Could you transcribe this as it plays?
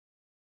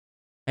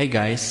Hey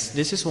guys,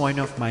 this is one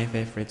of my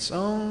favorite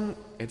songs.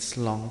 It's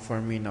long for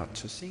me not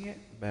to sing it,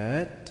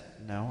 but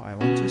now I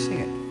want to sing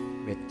it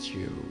with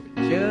you.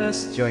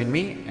 Just join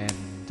me and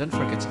don't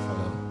forget to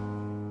follow.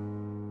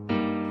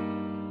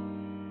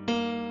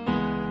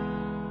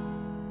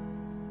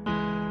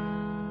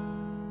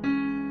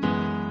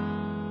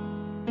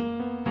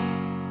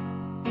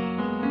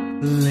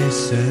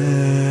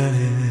 Listen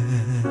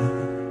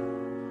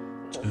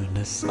to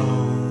the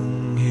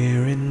song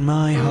here in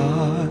my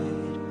heart.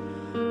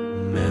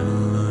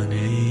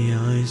 Melody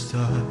I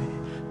start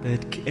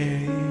but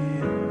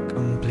can't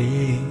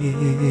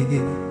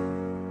complete.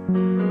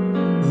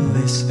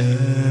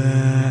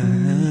 Listen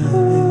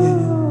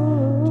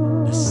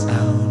to the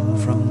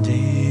sound from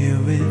deep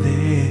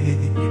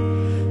within.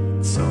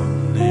 It's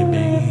only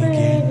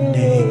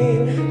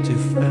beginning to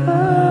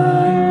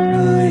find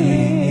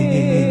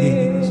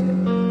release.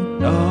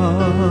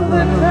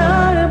 The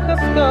time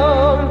has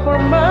come for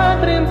my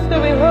dreams to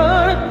be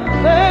heard.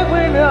 Like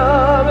we're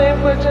not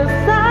able to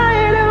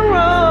sign and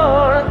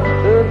run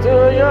to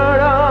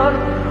your own.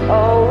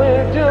 All we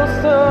do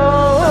so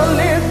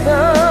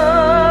listen.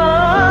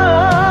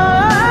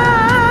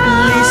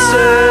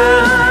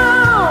 Listen,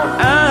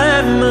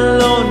 I'm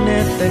alone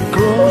at the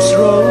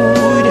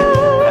crossroad.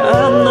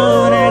 I'm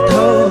not at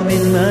home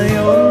in my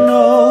own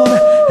home,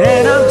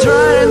 and I'm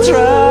trying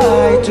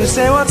to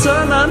say what's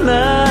on my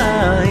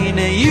mind.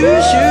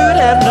 You should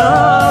have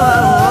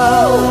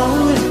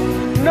known.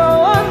 No,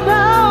 I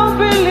don't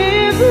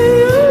believe in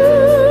you.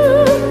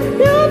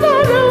 You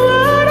don't know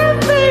what I'm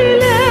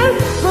feeling.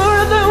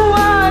 More than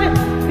what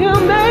you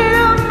made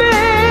of me.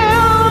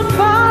 I'll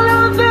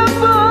follow the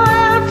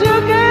voice you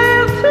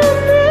gave to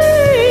me.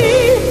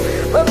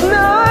 But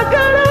now I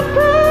gotta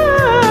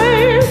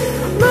find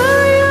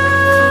my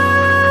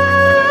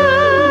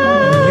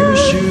own. You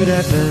should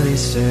have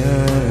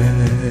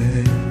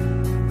listened.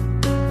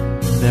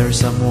 There's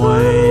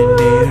someone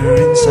near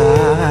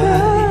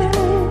inside,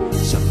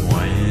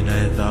 someone I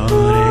thought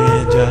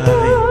had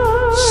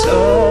died so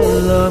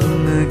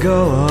long ago.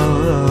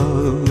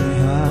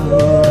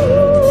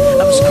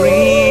 I'm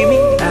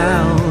screaming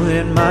out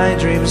and my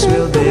dreams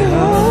will be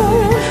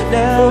heard.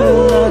 There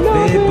will not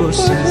be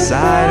pushed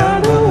inside of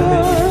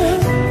mine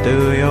to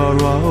your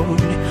own.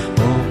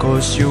 Oh,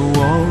 'cause you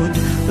won't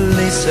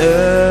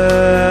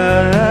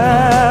listen.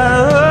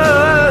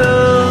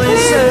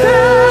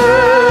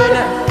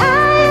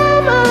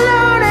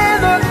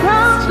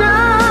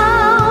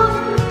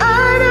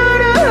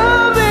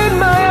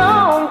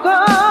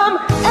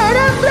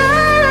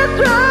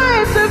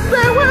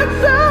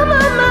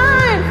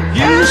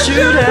 You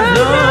should have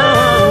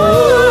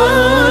known.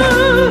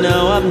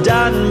 Now I'm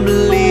done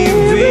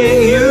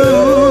believing you.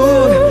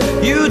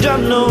 You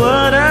don't know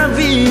what I'm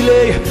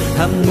feeling.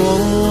 I'm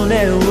more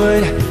than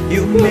what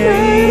you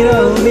made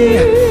of me.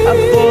 I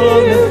follow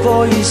the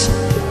voice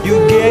you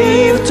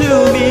gave to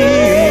me,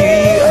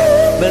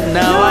 but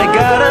now I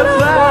gotta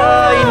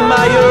find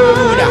my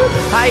own.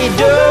 I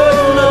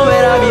don't know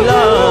where I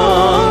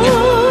belong,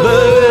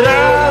 but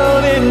I'll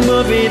be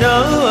moving on.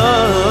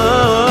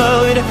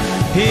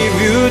 If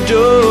you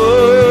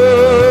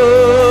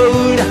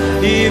don't,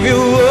 if you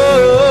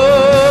won't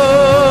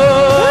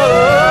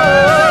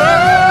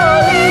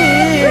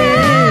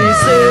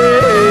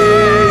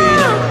listen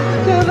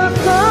to the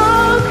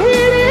song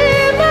hid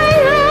in my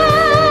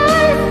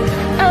heart,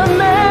 a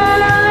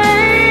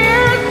melody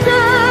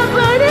inside,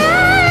 but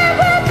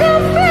never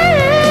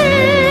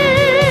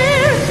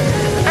compare.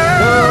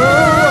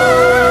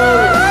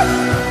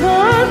 I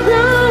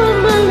don't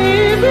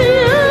believe in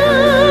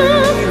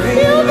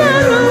you. You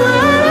better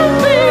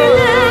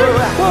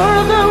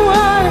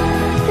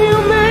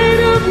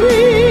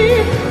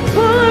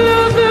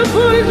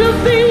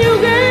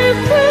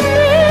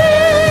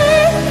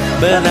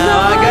but now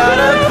I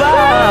gotta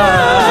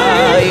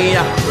find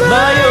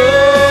my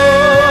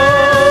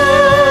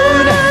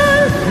own,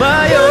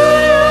 my own.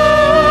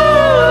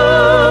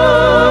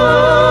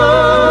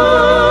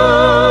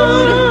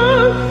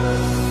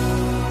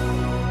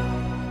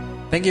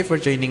 Thank you for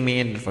joining me,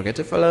 and don't forget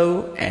to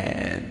follow,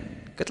 and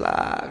good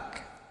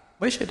luck.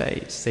 Why should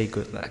I say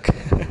good luck?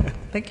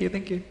 Thank you.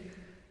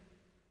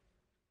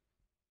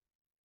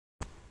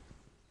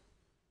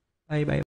 Bye bye.